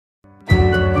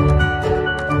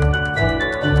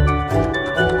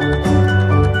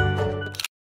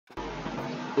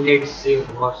Let's say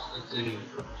what is a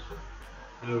Newton School.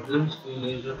 Newton School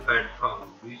is a platform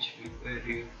which prepare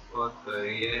you for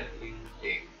career in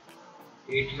tech.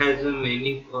 It has a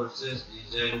many courses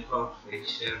designed for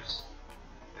freshers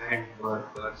and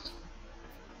workers,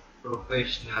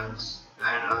 professionals,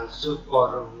 and also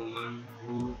for a woman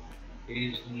who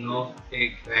is no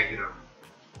tech background.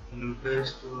 Newton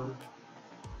School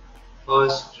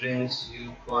first trains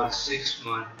you for 6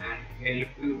 months and help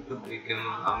you to become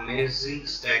an amazing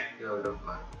stack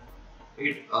developer.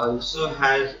 It also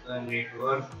has a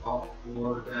network of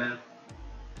more than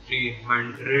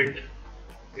 300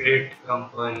 great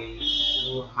companies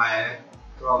who hire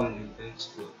from Newton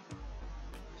School.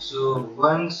 So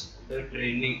once the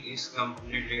training is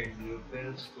completed,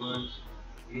 Newton Schools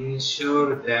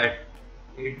ensure that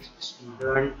its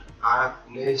students are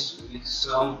placed with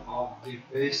some of the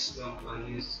best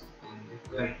companies in the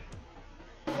country.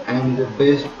 And the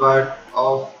best part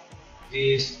of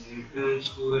this, Newton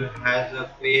School has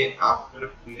a pay after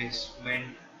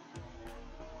placement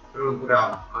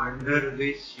program under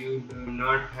which you do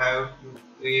not have to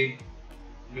pay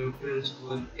Newton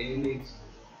School anything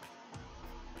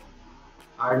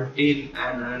until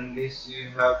and unless you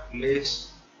have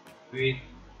placed with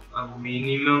a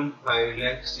minimum 5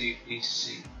 lakh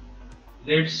CTC.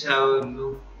 Let's have a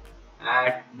look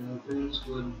at Newton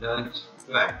School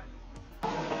Launchpad.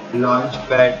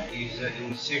 Launchpad is an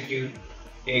institute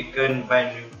taken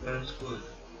by Newton School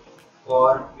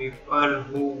for people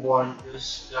who want to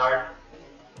start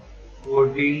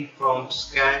coding from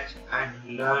scratch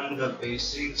and learn the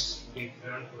basics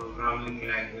different programming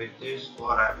languages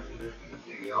for absolutely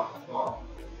free of cost.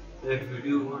 The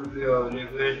video will be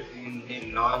available in the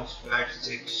Launchpad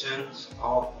sections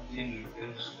of the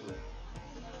Newton School.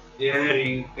 There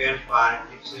you can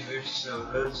participate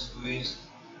several quizzes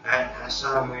and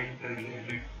assignments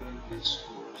related to this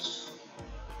course.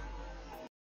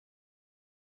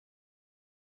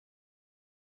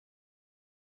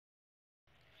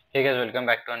 Hey guys, welcome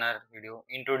back to another video.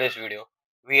 In today's video,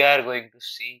 we are going to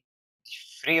see the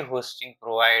free hosting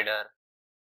provider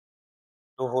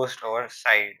to host our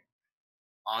site.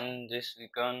 On this, we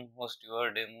can host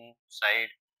your demo site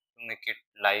to make it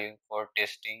live for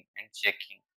testing and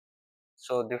checking.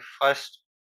 So the first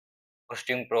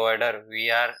hosting provider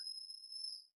we are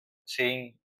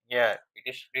seeing here, it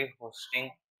is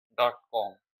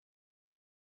freehosting.com.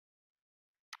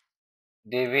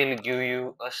 They will give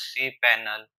you a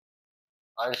cPanel,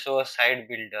 also a site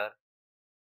builder,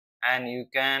 and you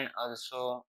can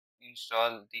also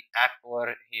install the app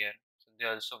over here. So they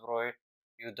also provide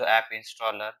you the app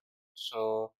installer,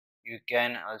 so you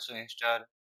can also install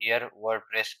here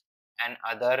WordPress and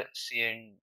other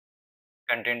CN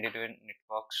content delivery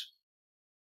networks.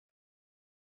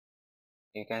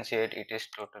 You can see it is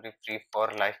totally free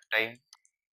for lifetime.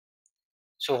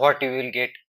 So what you will get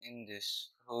in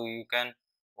this, so you can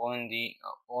own the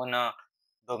own a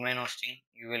domain hosting.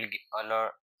 You will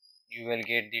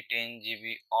get the 10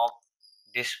 GB of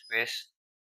disk space,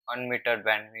 unmetered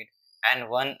bandwidth, and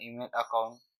one email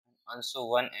account, and also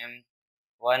one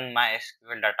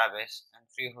MySQL database and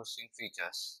free hosting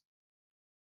features.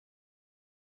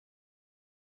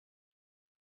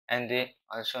 And they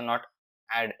also not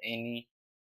add any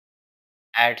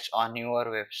ads on your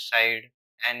website,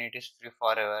 and it is free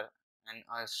forever. And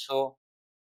also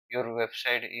your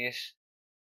website is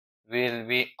will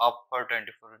be up for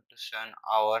 24 to 7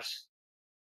 hours.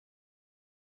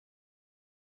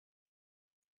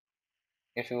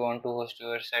 If you want to host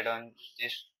your site on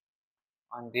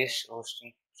this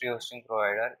hosting free hosting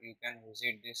provider, you can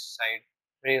visit this site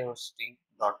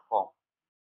freehosting.com.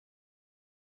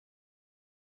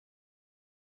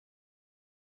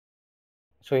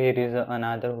 So here is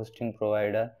another hosting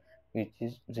provider, which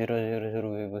is 000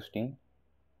 web hosting.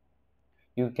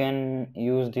 You can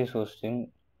use this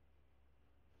hosting.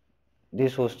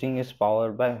 This hosting is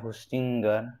powered by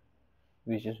Hostinger,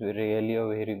 which is really a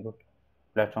very good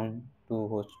platform to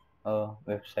host a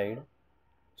website.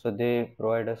 So they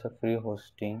provide us a free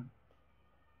hosting.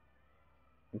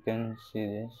 You can see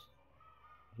this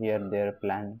here, their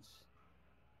plans.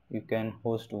 You can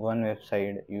host one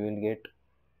website, you will get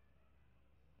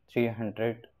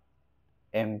 300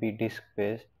 MB disk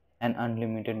space and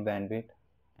unlimited bandwidth,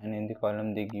 and in the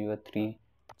column they give you a 3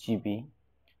 GB,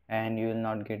 and you will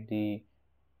not get the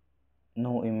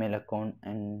no email account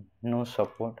and no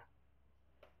support.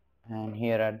 And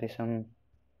here are the some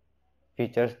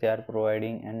features they are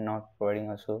providing and not providing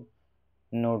also.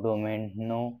 No domain,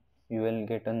 no, you will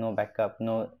get a no backup,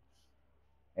 no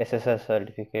SSL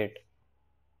certificate,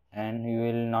 and you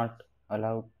will not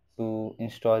allowed to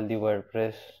install the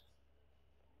WordPress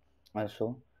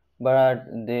also. but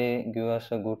they give us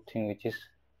a good thing which is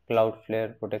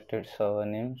Cloudflare protected server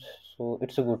names, so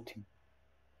it's a good thing.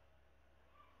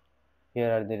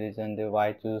 Here are the reason they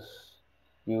why choose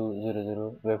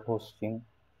U00 web hosting.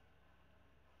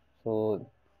 So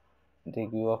they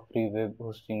give a free web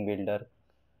hosting builder,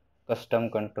 custom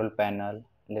control panel,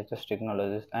 latest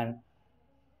technologies, and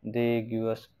they give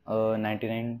us a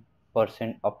 99%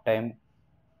 uptime.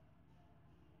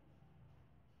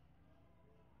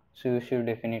 So you should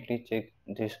definitely check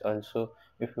this also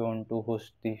if you want to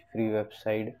host the free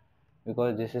website,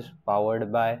 because this is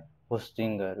powered by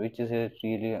Hostinger, which is a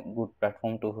really good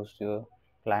platform to host your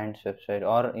client's website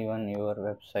or even your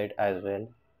website as well.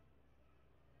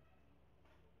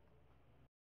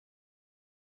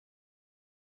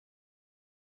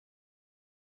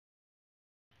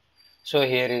 So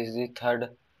here is the third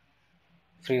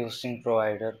free hosting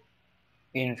provider,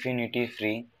 Infinity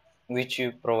Free, which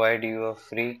you provide you a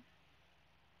free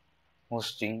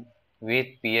hosting with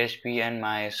PHP and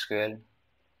MySQL,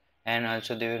 and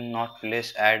also they will not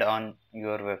place ad on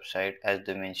your website as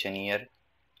they mention here.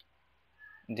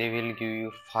 They will give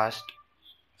you fast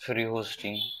free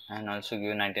hosting and also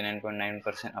give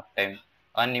 99.9% uptime,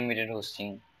 unlimited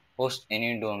hosting, host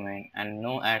any domain and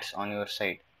no ads on your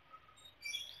site,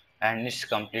 and it's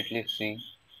completely free.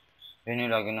 When you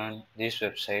log in on this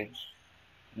website,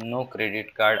 no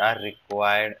credit card are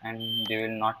required and they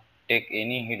will not take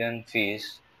any hidden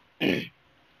fees.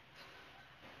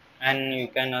 And you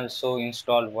can also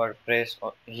install WordPress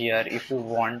here if you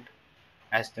want,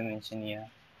 as they mention here.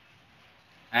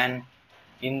 And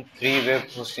in free web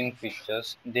hosting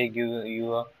features, they give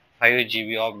you a 5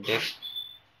 GB of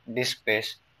disk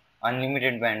space,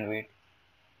 unlimited bandwidth,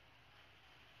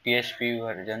 PHP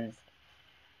version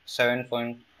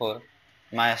 7.4,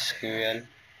 MySQL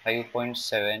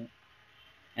 5.7,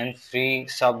 and free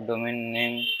subdomain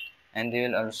name. And they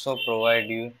will also provide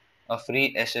you a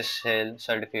free SSL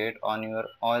certificate on your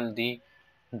all the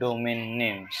domain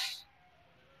names.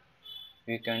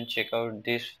 You can check out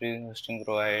this free hosting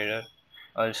provider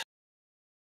also.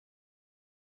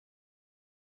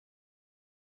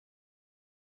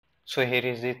 So here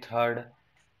is the third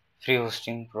free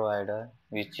hosting provider,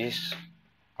 which is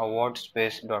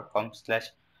awardspace.com slash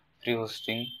free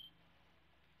hosting.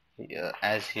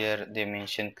 As here they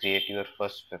mention create your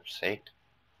first website.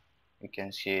 You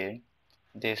can see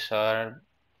they serve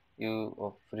you a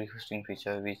free hosting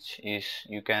feature which is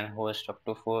you can host up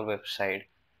to 4 website,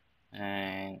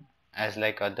 and as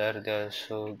like other they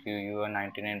also give you a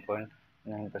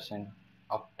 99.9%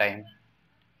 uptime.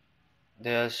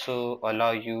 They also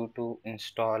allow you to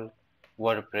install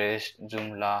WordPress,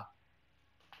 Joomla,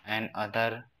 and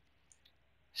other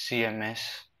CMS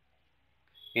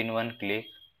in one click.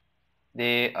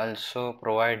 They also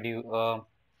provide you a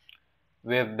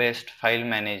web-based file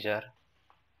manager,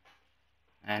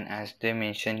 and as they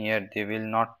mention here, they will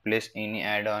not place any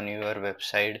ad on your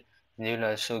website. They will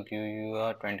also give you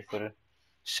a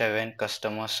 24/7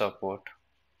 customer support.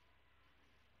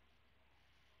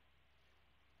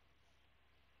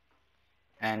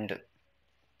 And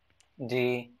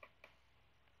the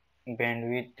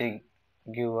bandwidth they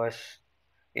give us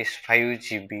is 5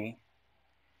 GB,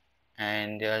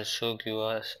 and they also give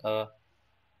us a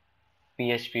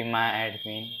PHP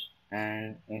MyAdmin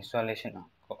and installation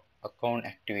account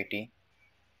activity,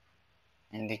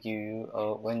 and they give you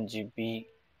a 1 GB